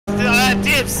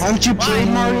lives! Haven't you played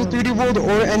Mario 3D World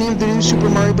or any of the new Super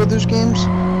Mario Brothers games?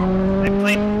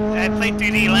 I played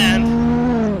 3D Land.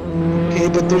 Okay,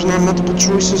 but there's not multiple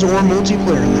choices or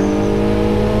multiplayer in there.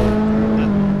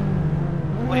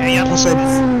 Wait, yeah, Plus,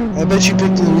 I bet you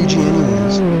picked Luigi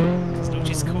anyways. because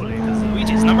Luigi's cooler, because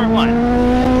Luigi's number one.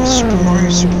 Super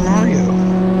Mario.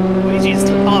 Luigi's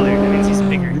taller, that means he's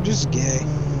bigger. You're just gay.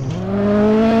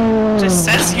 Just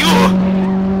says you!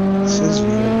 It says you.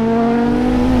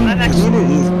 Not I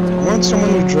want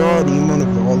someone to draw an emote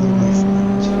of all of my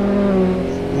friends.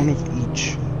 One of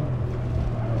each.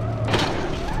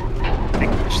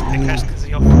 Because of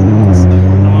your friends.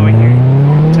 I'm over here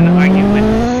to argue with a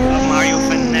Mario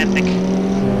fanatic.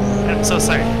 I'm so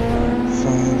sorry. 5.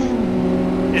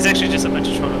 It's actually just a bunch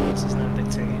of trolls, it's not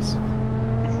that serious.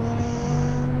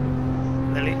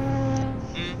 Lily?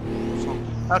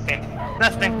 Okay,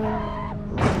 nothing.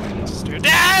 Just do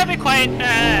that, be quiet!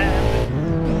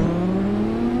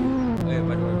 Wait,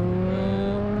 by the way,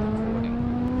 recording.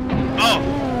 Oh!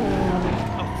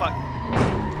 Oh, fuck.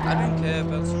 I don't care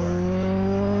about swearing.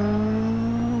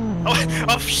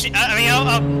 Oh shit, I mean,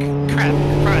 oh, crap,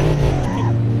 right.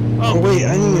 Oh wait,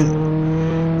 I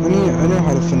know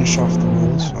how to finish off the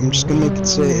rules. I'm just gonna make it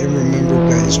say, and remember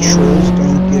guys, trolls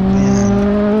don't get banned.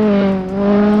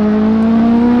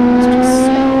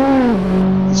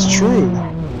 It's true.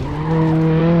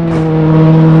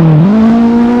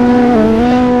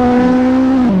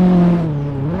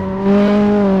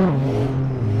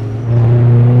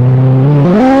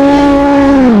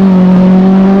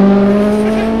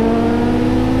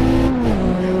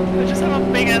 I just have a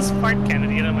big ass fart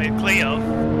cannon, you know, my Cleo.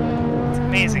 It's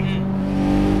amazing.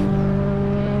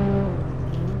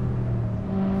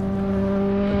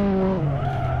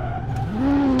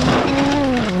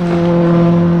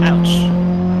 Ouch.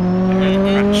 I heard a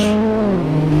crunch.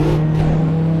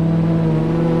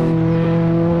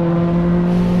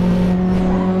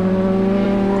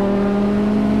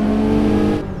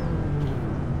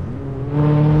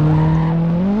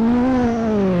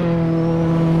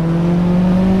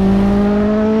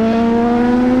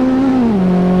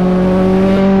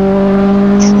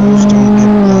 Trolls don't get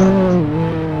black.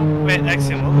 Wait,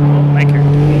 actually, what my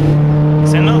character be?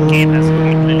 Because I know Gabe has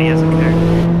Lily as a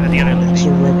character. The other It's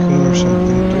Lily. a raccoon or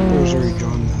something. Dipper's already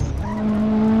drawn that.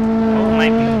 Oh, it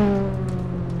might be.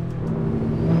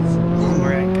 Or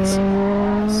I guess.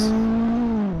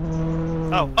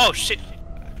 Oh shit!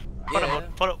 Photo Yeah. up,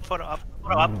 photo up.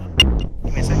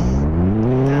 Give me a sec.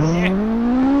 Down here.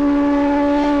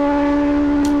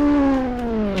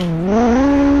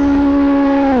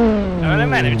 Alright,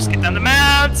 man, let me just get down the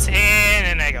mountain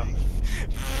and I go.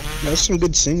 That's some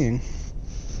good singing.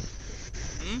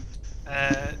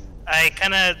 I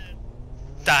kinda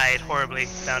died horribly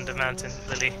down the mountain,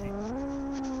 Lily.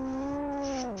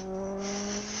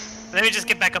 Let me just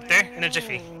get back up there in a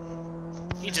jiffy.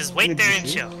 You just wait there and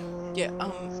chill. Yeah,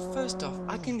 first off,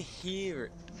 I can hear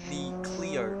the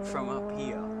Cleo from up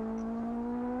here.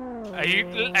 Are you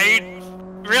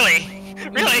really?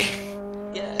 Really?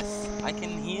 Yes, I can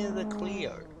hear the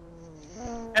Cleo.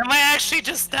 Am I actually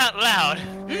just that loud?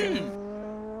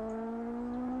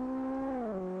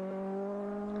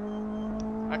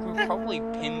 I can probably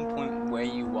pinpoint where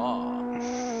you are.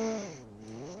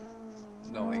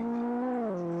 Going.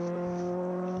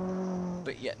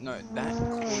 But yeah, no, that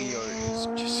Cleo is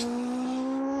just...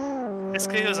 This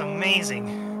video is amazing.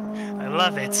 I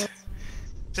love it.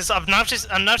 Just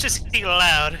obnoxiously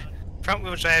loud front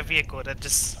wheel drive vehicle that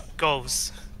just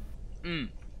goes. It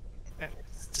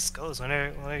just goes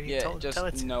whenever you Yeah, tell it just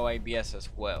to. no ABS as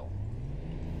well.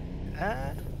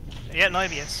 Yeah, no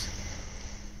ABS.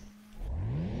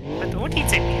 But what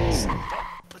needs ABS?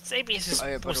 But ABS is Oh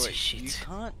yeah, by the way, pussy shit. you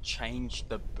can't change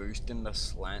the boost in the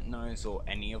slant nose or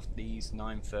any of these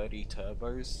 930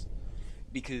 turbos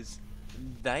because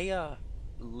they are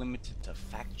limited to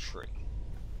factory.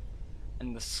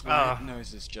 And the slant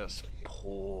nose is just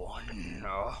poor.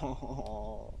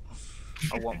 No.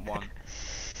 I want one.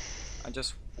 I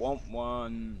just want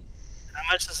one.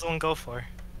 How much does one go for?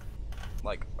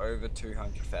 Like over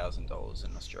 $200,000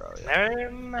 in Australia.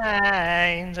 Never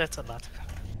mind, that's a lot.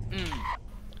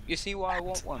 You see why I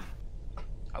want one?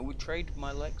 I would trade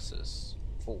my Lexus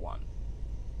for one.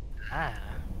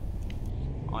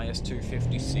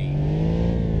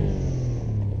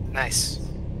 IS250C. Nice.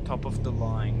 Top of the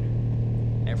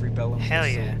line. Every bell and Hell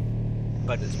whistle. yeah.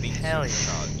 But it's been Hell yeah.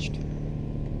 supercharged.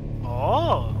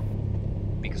 Oh.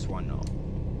 Because why not?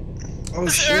 Oh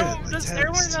Does shit, does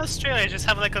everyone in Australia just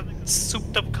have like a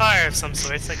souped up car of some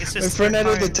sort? It's like it's My just. friend their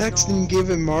added car. the text and gave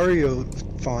it Mario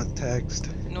font text.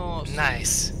 No,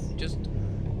 Nice. just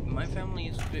my family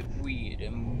is a bit weird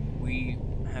and we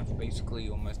have basically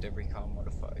almost every car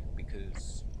modified,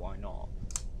 because why not?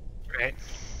 Right.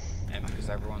 And because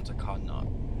everyone's a car nut.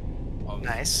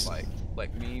 Nice.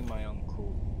 Like me, my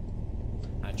uncle.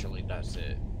 Actually, that's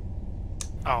it.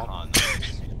 Oh. Car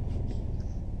nuts.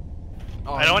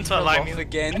 Oh, I don't want to fell alarm off you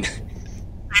again.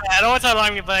 I don't want to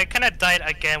alarm you, but I kind of died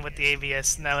again with the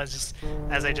ABS. Now it's just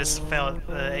as I just fell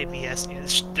the ABS.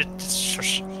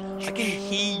 Shush. I can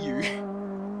hear you.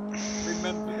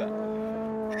 Remember that.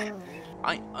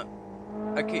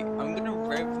 Okay. I'm gonna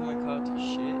rev my car to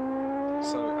shit,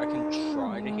 so I can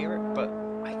try to hear it, but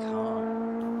I can't.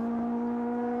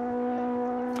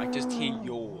 I just hear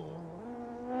your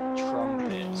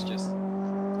trumpets just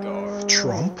go.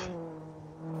 Trump?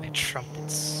 My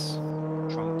trumpets.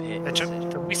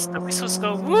 Trumpets. The whistles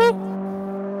go woo!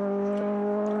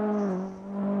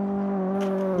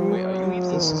 Wait, are you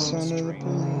even This is on the sound of the stream?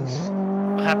 police.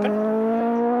 What happened?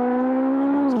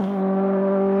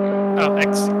 Oh,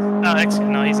 X. Oh, X.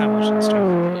 No, he's not watching the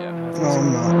stream. Yeah. No,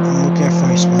 I'm not. I'm looking at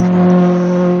funny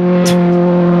SpongeBob.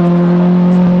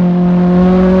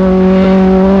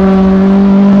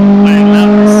 Playing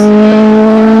loudness.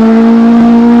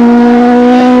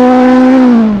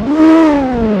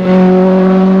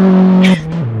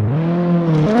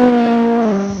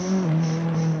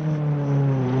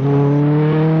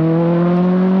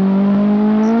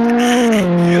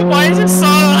 Why is it so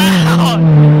loud? I'm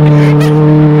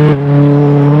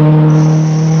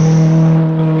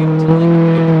going to like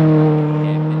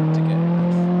hairpin to get a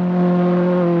good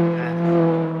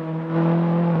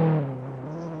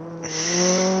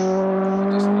I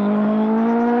just need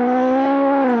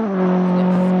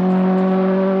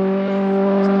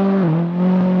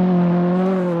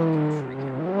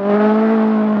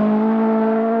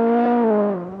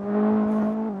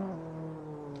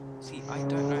See, I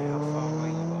don't know how far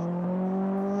away you are.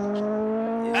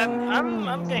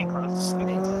 I'm getting close. I'm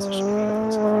getting close. I should be getting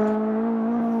close.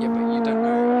 Yeah, but you don't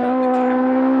know about the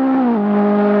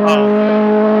camera. Oh.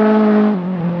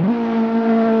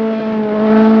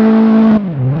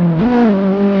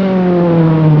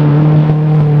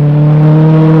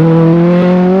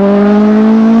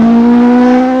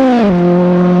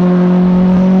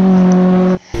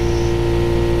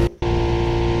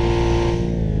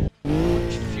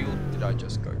 Which fuel did I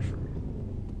just go through?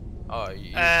 Oh,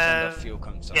 you turned off fuel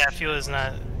consumption. Yeah, fuel is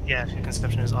not. Yeah, fuel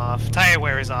consumption is off. Tire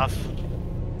wear is off.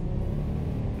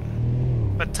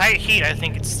 But tire heat, I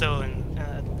think it's still in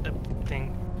a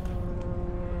thing.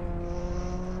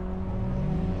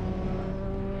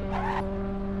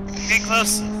 I'm getting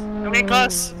close. I'm getting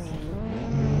close.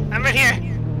 I'm right here.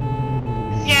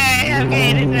 Yay! I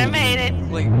made it. I made it.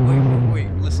 Wait.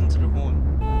 Listen to the horn.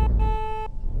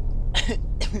 I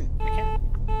can't.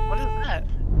 What is that?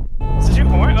 Is this your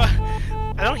horn?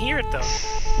 I don't hear it though.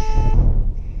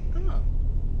 Oh.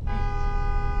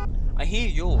 I hear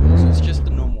yours. It's just the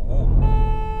normal horn.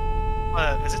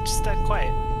 Is it just that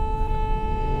quiet?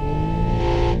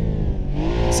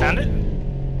 Sound it?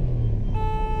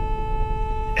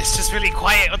 It's just really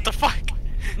quiet. What the fuck?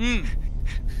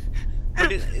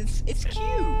 But it's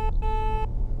cute.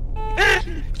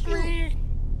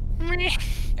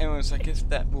 Anyways, I guess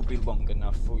that will be long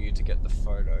enough for you to get the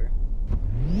photo.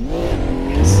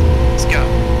 Yes. Let's go.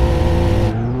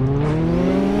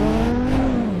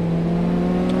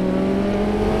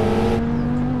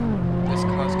 This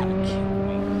car's gonna kill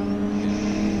me.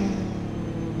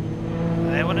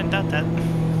 I wouldn't doubt that.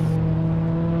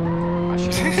 I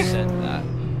should have said that.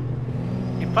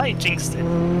 You probably jinxed it.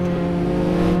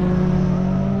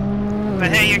 But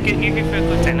hey, you're good for a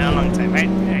good time, not a long time, right?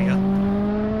 There you go.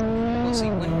 Well, see,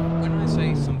 when I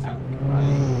say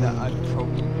something that I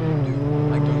probably do,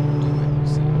 I don't do it,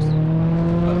 seriously.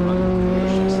 But I'm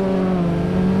cautious.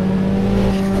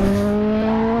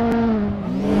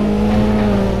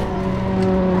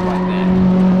 Right there.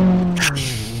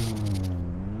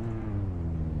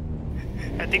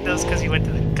 I think that was because you went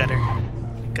to the gutter.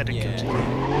 The gutter killed you.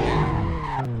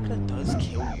 Yeah. That does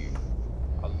kill you.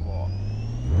 A lot.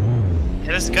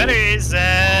 Yeah, this gutter is,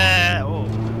 oh,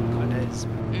 God, that is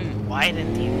wide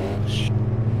and deep.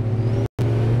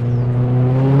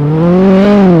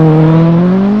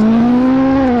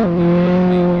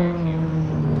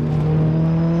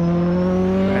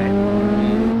 Right.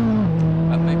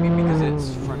 Maybe because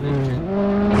it's front engine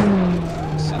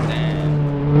sedan.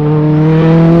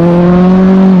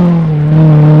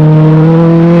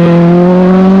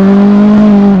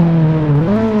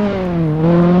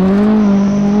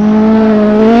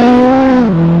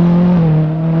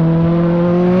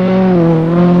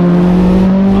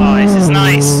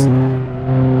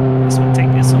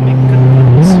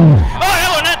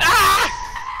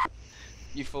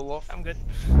 pull off? I'm good.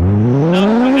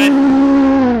 No, I'm good.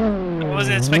 I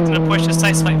wasn't expecting a Porsche to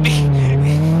sideswipe me.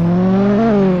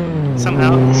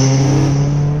 Somehow.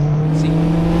 See, you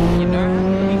know how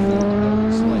many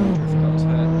those like drift cars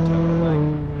had turbo lag?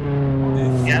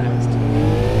 This Yeah. has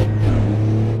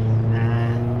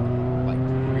like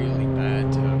really bad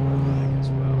turbo lag as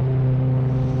well.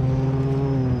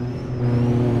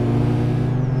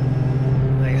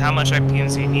 Like, how much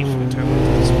RPMs do you need for a turbo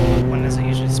to spool up? When does it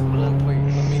usually spool up? Wait,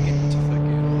 let me get to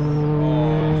fucking.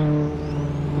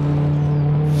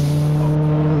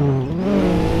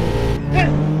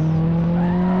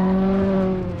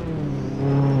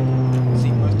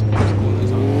 See, most of those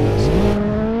corners aren't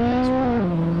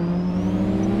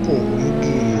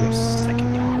that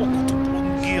Second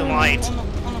gear light.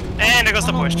 And there goes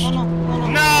the Porsche.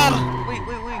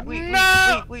 No! Wait.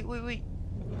 No! Wait.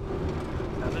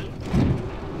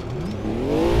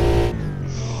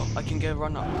 I can get a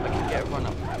run up.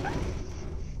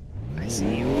 I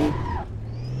see you.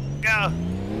 Go!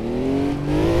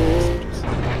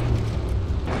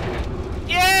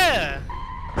 Yeah!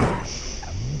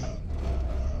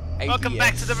 Welcome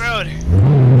back to the road.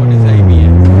 What is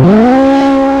ABS?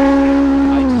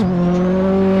 I just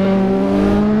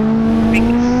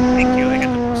Thank you, I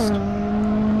got the boost.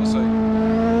 also,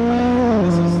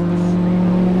 this is the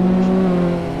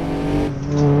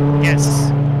free Yes.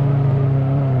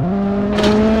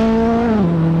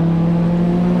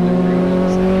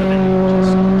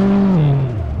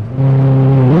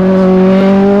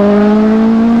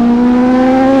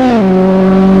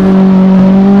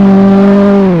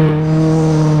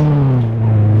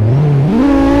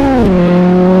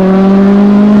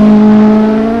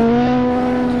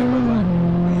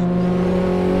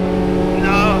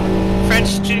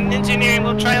 Engineering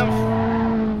will triumph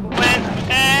when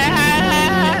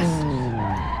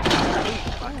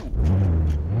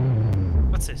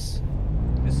what's this?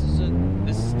 This is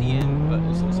the end, but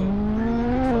it's also really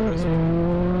good photos.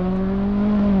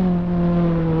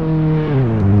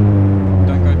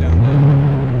 Don't go down there.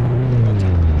 Don't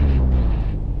turn around.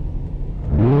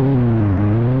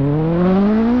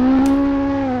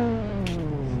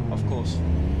 Of course.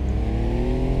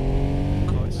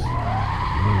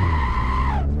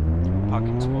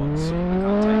 Parking spots. I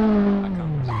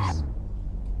can't resist.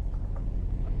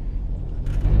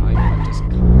 I just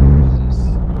can't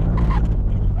resist.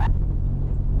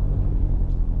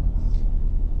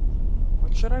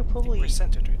 What should I probably... We're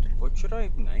centered, right? What should I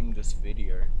name this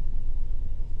video?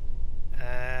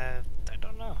 I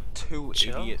don't know. Two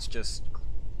Chill. idiots just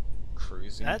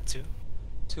cruising. That too.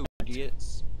 Two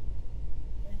idiots.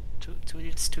 Two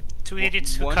idiots, two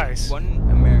idiots, two cars. One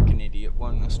American idiot,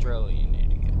 one Australian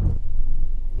idiot.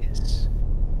 Yes.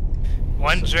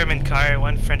 One German car,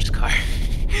 one French car.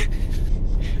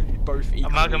 Both equally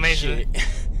Amalgamation. shit.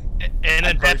 In a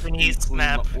And both Japanese equally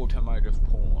map. Automotive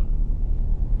porn.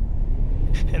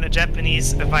 In a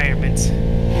Japanese environment.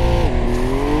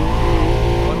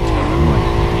 One turbo one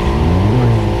engine.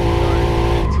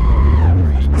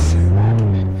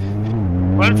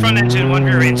 One front engine, one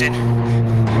rear engine.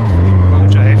 Wheel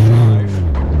drive.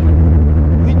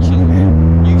 Literally,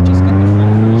 you've just got the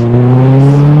front version.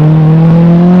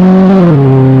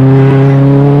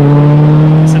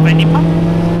 Is it any pop?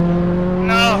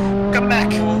 No, come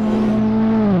back.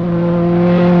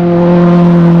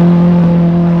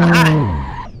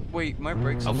 Aha! Wait, my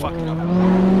brakes Oh, are fuck. fucking up.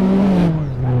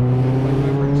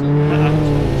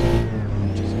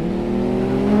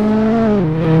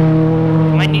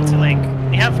 You might need to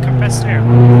they have compressed air. Ooh,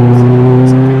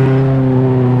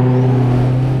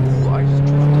 I just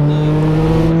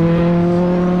drifted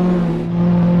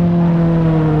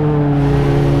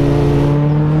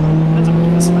That's a bit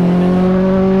of a slide.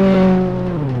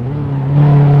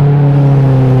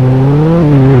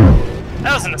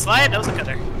 That wasn't a slide, that was a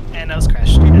cutter. And that was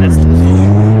crashed. And that's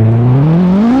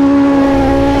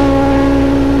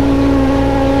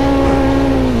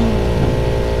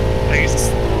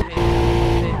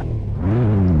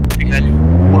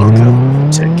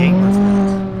Welcome to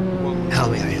Gamerville. How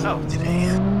may I help today?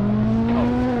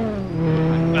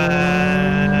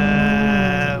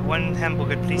 one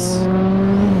hamburger, please.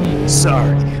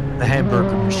 Sorry, the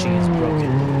hamburger machine is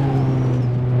broken.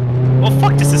 Well,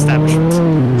 fuck this establishment.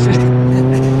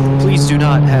 Please do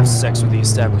not have sex with the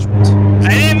establishment. I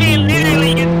didn't mean literally,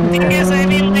 you dingus. I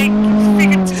mean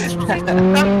figuratively.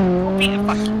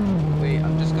 Fuck. Wait,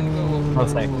 I'm just gonna go over Oh,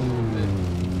 thank you.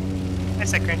 Hi,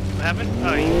 Sekren. What happened?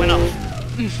 Oh, you went off.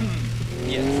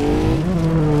 Yes.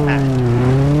 Ah.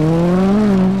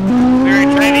 We were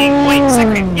driving. Wait,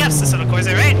 Sekren. Yes, this little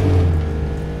Corsa, right?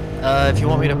 If you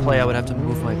want me to play, I would have to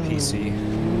move my PC.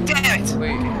 Damn it!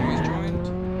 Wait, who's joined?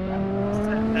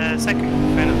 second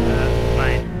friend of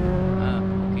mine.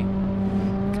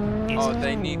 Okay. Oh,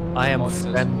 they need I am a mods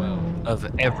as friend well.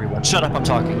 of everyone. Shut up, I'm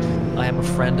talking. I am a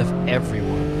friend of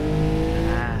everyone.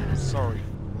 Sorry.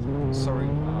 Sorry,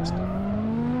 Master.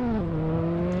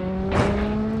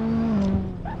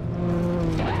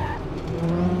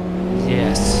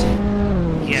 Yes.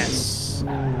 Yes.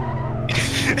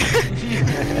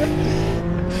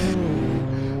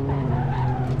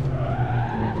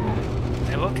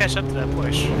 I will catch up to that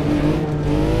Porsche.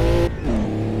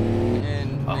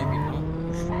 And maybe not.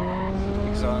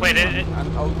 Because Wait,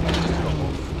 I'll just drop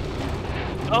off.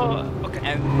 Oh, okay.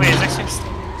 And Wait, it's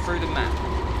actually through the map.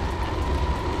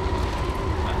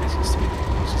 it's just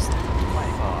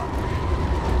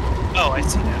oh, I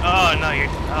see that. Oh no, you're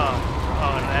oh,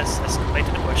 no, that's right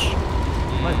to the bush.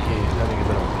 Might be having a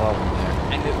bit of a problem there.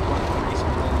 And it won't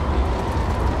respawn me.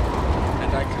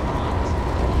 And I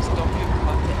can't stop your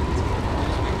content.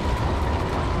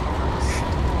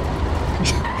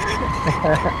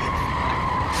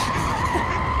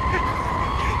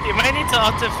 You might need to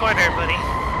alt F4 there, buddy.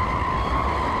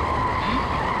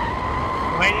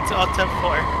 You might need to alt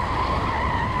F4.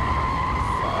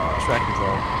 Track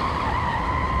control.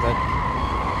 Is that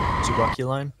Tsubaki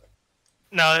line?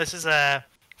 No, this is a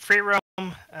free roam.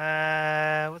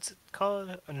 What's it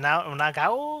called?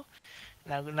 Nagao?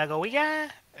 Nagawiga?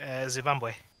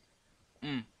 Zimbabwe.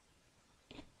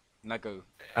 Nago.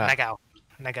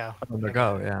 Nagao. Oh,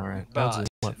 Nagao, yeah, right. That's But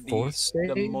what, fourth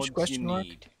stage? the mods Question you mark?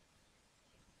 need.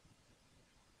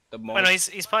 The Well, mods.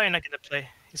 no, he's probably not gonna play.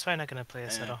 He's probably not gonna play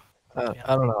us at all. Yeah.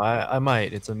 I don't know. I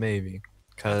might. It's a maybe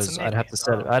because It's a I'd have maybe. to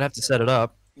set it. I'd have to set it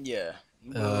up. Yeah.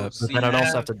 But see, then I'd also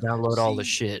yeah. have to download all the See,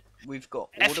 shit. We've got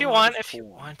If you automotive porn.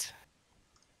 want.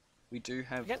 We do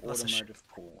have get lots of shit. automotive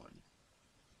porn.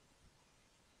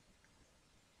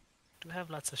 Do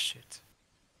have lots of shit.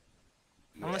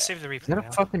 I'm gonna Yeah. save the Is that replay a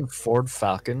now. fucking Ford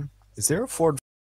Falcon? Is there a Ford